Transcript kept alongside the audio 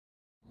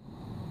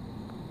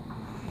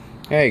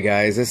Hey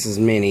guys, this is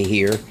Minnie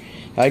here.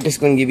 I'm just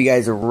going to give you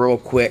guys a real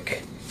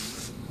quick,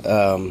 video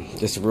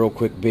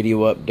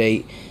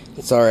update.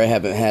 Sorry I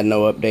haven't had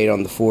no update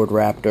on the Ford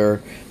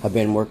Raptor. I've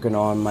been working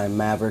on my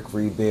Maverick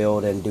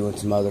rebuild and doing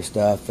some other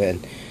stuff,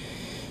 and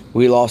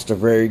we lost a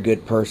very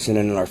good person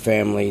in our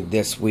family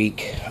this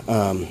week,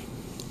 and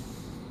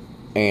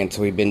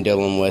so we've been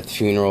dealing with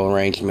funeral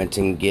arrangements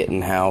and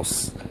getting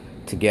house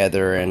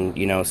together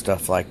and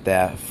stuff like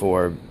that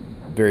for a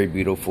very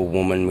beautiful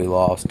woman we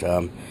lost.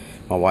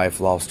 My wife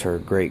lost her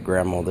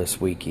great-grandma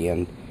this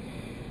weekend,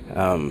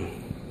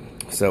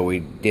 so we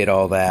did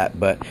all that.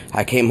 But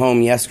I came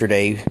home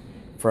yesterday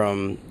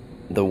from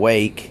the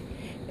wake,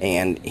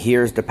 and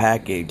here's the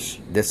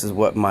package. This is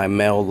what my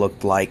mail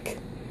looked like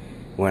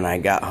when I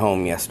got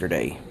home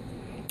yesterday.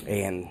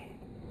 And,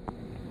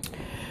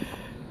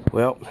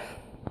 well,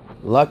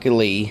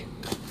 luckily,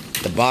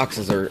 the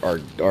boxes are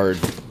I'm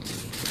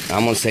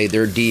going to say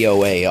they're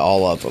DOA,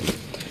 all of them.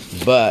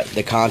 But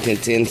the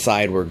contents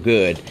inside were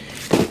good.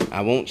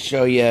 I won't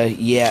show you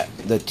yet.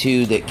 The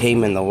two that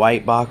came in the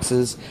white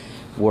boxes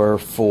were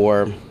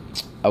for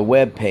a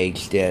web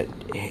page that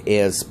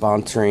is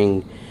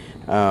sponsoring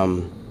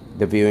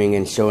the viewing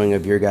and showing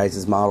of your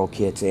guys' model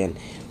kits, and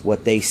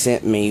what they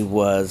sent me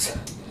was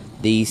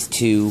these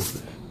two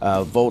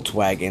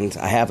Volkswagens.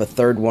 I have a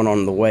third one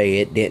on the way.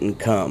 It didn't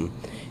come,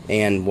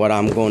 and what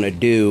I'm going to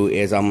do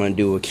is I'm going to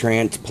do a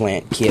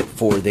transplant kit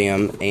for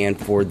them and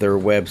for their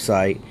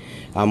website.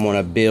 I'm going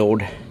to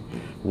build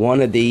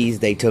one of these.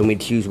 They told me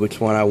to choose which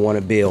one I want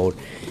to build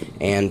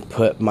and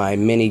put my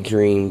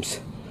Minidreams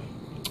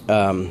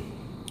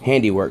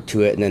handiwork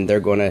to it, and then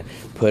they're going to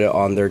put it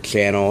on their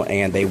channel,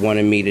 and they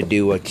wanted me to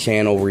do a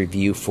channel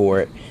review for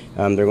it.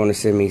 They're going to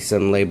send me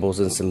some labels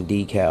and some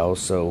decals,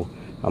 so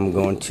I'm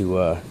going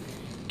to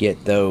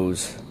get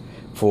those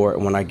for it.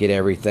 When I get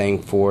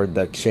everything for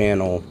the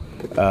channel,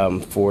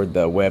 for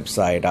the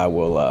website, I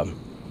will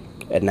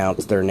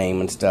announce their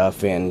name and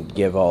stuff and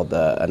give all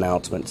the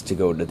announcements to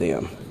go to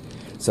them.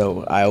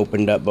 So I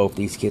opened up both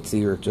these kits.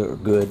 These are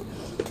good,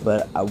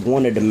 but I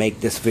wanted to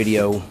make this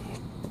video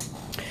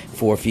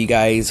for, if you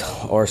guys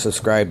are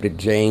subscribed to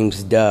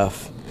James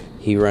Duff,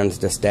 he runs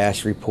the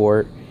Stash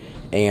Report,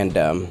 and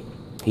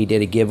he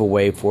did a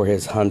giveaway for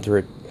his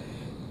 100th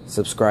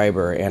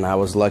subscriber, and I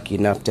was lucky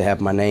enough to have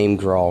my name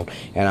drawn.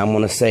 And I'm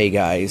gonna say,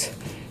 guys,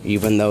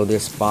 even though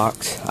this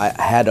box, I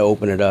had to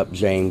open it up,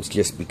 James,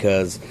 just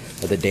because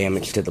of the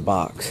damage to the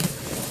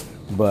box,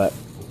 but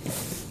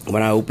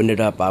when I opened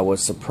it up, I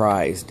was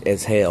surprised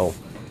as hell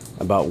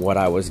about what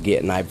I was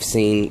getting. I've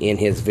seen in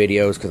his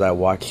videos, because I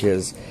watch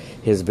his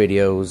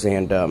videos,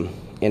 and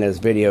in his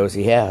videos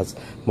he has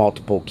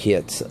multiple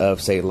kits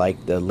of, say,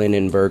 like the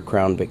Lindenberg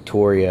Crown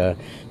Victoria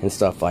and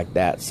stuff like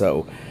that.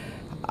 So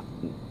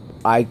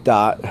I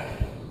thought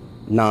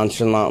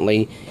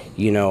nonchalantly,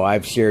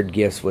 I've shared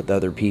gifts with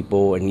other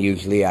people, and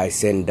usually I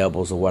send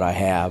doubles of what I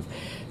have.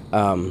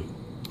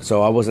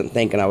 So I wasn't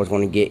thinking I was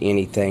going to get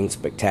anything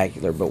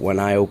spectacular, but when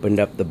I opened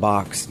up the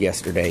box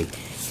yesterday,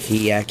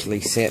 he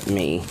actually sent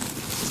me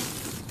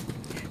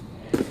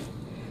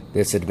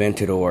this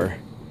Aventador,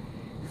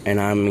 and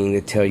I mean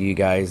to tell you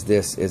guys,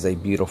 this is a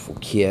beautiful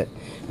kit.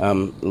 A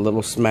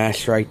little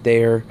smash right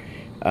there.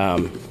 It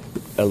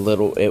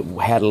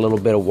had a little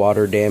bit of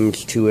water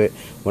damage to it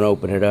when I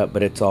opened it up,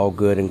 but it's all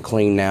good and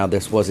clean now.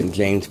 This wasn't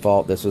James'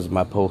 fault. This was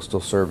my postal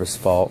service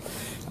fault.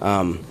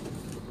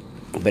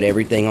 But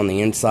everything on the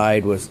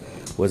inside was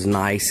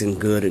nice and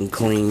good and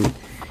clean,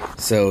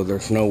 so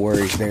there's no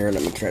worries there.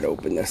 Let me try to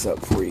open this up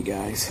for you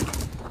guys.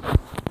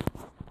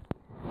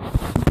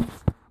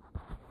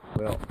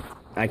 Well,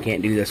 I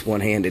can't do this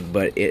one-handed,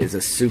 but it is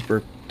a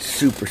super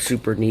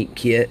neat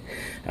kit.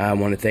 I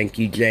want to thank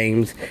you,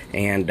 James,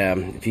 and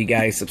if you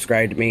guys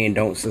subscribe to me and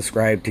don't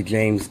subscribe to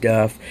James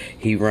Duff,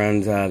 he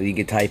runs, you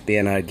can type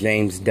in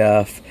James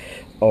Duff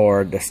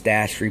or the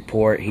Stash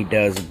Report. He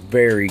does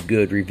very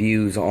good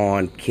reviews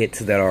on kits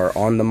that are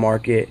on the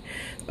market,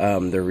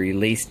 the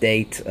release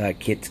dates,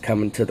 kits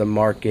coming to the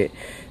market.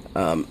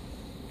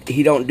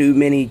 He don't do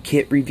many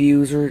kit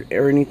reviews or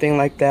anything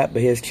like that,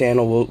 but his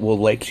channel will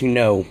let you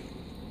know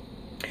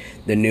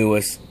the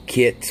newest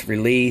kits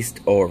released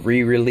or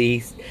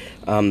re-released,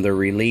 the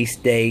release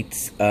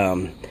dates,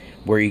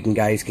 where you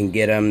guys can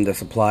get them, the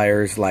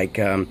suppliers. Like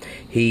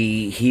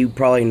he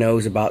probably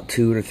knows about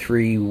 2 to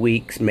 3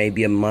 weeks,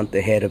 maybe a month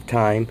ahead of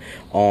time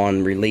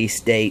on release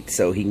dates,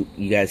 so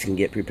you guys can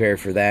get prepared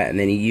for that. And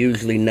then he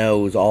usually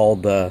knows all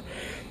the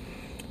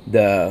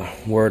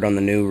word on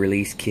the new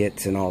release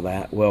kits and all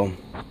that. Well,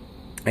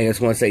 I just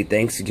want to say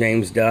thanks to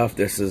James Duff.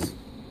 This is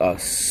a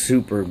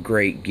super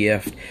great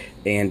gift,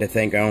 and to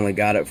think I only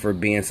got it for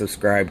being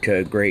subscribed to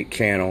a great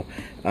channel.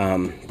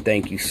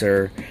 Thank you,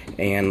 sir.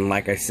 And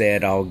like I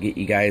said, I'll get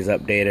you guys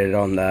updated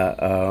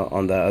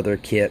on the other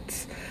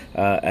kits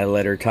at a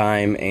later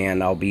time,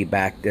 and I'll be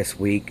back this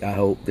week, I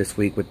hope this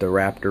week, with the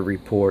Raptor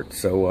report.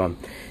 So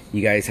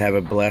you guys have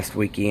a blessed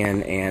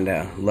weekend, and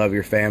love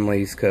your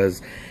families,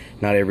 because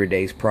not every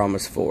day's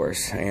promised for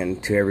us.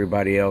 And to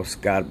everybody else,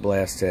 God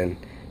bless, and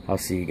I'll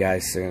see you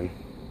guys soon.